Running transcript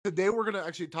Today we're gonna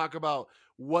actually talk about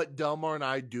what Delmar and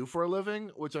I do for a living,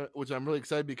 which I'm really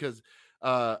excited because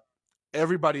uh,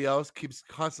 everybody else keeps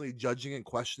constantly judging and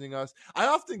questioning us. I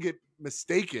often get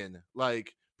mistaken.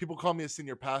 Like people call me a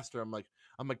senior pastor.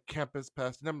 I'm a campus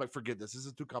pastor. And I'm like, forget this. This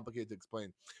is too complicated to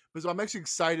explain. But so I'm actually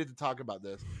excited to talk about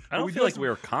this. I don't feel like we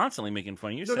were constantly making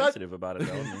fun of you. You're sensitive about it,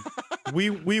 though.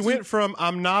 We went from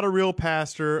I'm not a real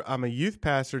pastor, I'm a youth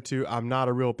pastor, to I'm not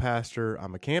a real pastor,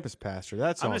 I'm a campus pastor.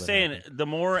 That's all. I'm just saying, the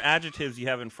more adjectives you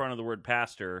have in front of the word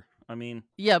pastor, I mean,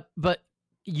 Yeah, but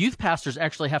youth pastors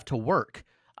actually have to work.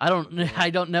 I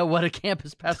don't know what a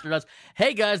campus pastor does.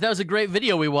 Hey guys, that was a great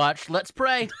video we watched. Let's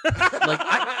pray.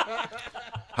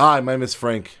 Hi, my name is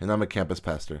Frank, and I'm a campus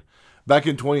pastor. Back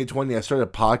in 2020, I started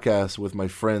a podcast with my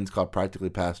friends called Practically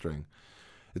Pastoring.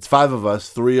 It's 5 of us,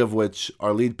 3 of which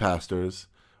are lead pastors.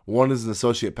 1 is an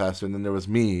associate pastor, and then there was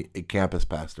me, a campus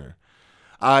pastor.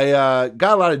 I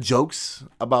got a lot of jokes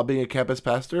about being a campus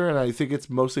pastor, and I think it's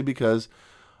mostly because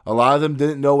a lot of them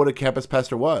didn't know what a campus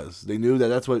pastor was. They knew that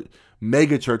that's what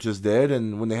mega churches did,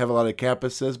 and when they have a lot of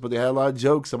campuses, but they had a lot of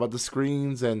jokes about the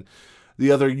screens and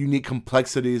the other unique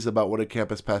complexities about what a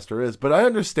campus pastor is. But I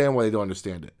understand why they don't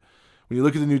understand it. When you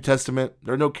look at the New Testament,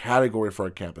 there's no category for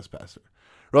a campus pastor.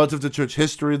 Relative to church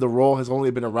history, the role has only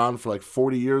been around for like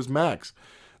 40 years max.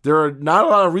 There are not a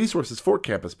lot of resources for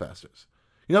campus pastors.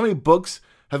 You know how many books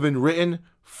have been written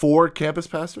for campus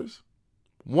pastors?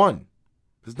 1.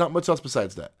 There's not much else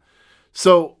besides that.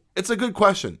 So it's a good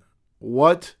question.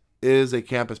 What is a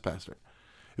campus pastor?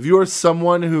 If you are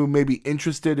someone who may be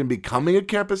interested in becoming a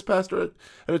campus pastor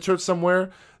at a church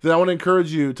somewhere, then I want to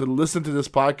encourage you to listen to this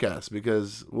podcast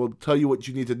because we'll tell you what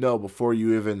you need to know before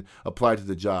you even apply to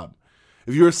the job.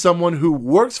 If you're someone who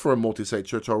works for a multi-site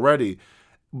church already,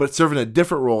 but serving a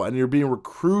different role and you're being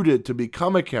recruited to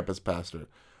become a campus pastor,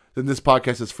 then this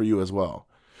podcast is for you as well.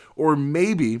 Or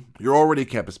maybe you're already a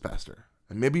campus pastor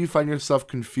and maybe you find yourself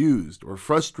confused or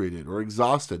frustrated or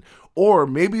exhausted, or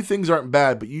maybe things aren't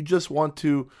bad, but you just want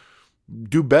to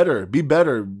do better,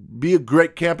 be a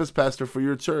great campus pastor for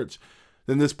your church,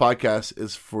 then this podcast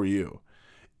is for you.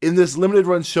 In this limited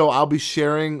run show, I'll be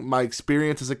sharing my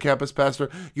experience as a campus pastor,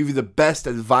 give you the best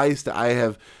advice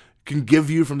that can give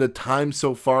you from the time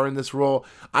so far in this role.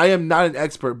 I am not an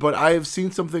expert, but I have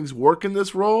seen some things work in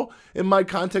this role in my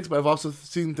context, but I've also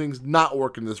seen things not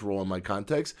work in this role in my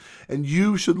context, and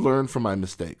you should learn from my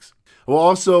mistakes. We'll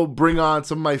also bring on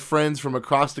some of my friends from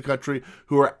across the country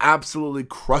who are absolutely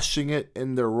crushing it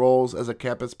in their roles as a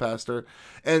campus pastor.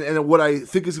 And what I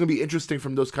think is going to be interesting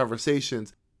from those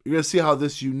conversations, you're going to see how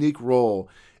this unique role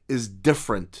is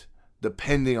different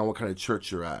depending on what kind of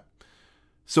church you're at.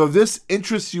 So if this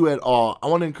interests you at all, I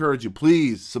want to encourage you,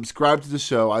 please subscribe to the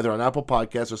show either on Apple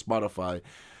Podcasts or Spotify.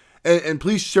 And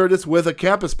please share this with a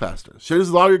campus pastor. Share this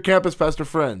with all your campus pastor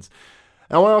friends.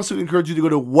 And I want to also encourage you to go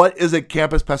to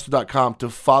whatisaCampusPastor.com to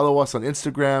follow us on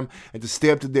Instagram and to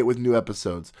stay up to date with new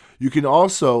episodes. You can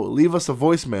also leave us a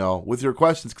voicemail with your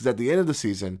questions because at the end of the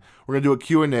season, we're going to do a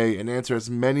Q&A and answer as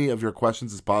many of your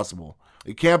questions as possible.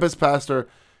 A campus pastor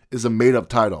is a made-up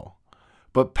title,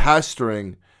 but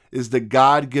pastoring is the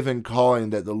God-given calling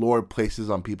that the Lord places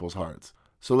on people's hearts.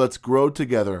 So let's grow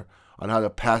together on how to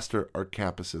pastor our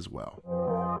campuses well.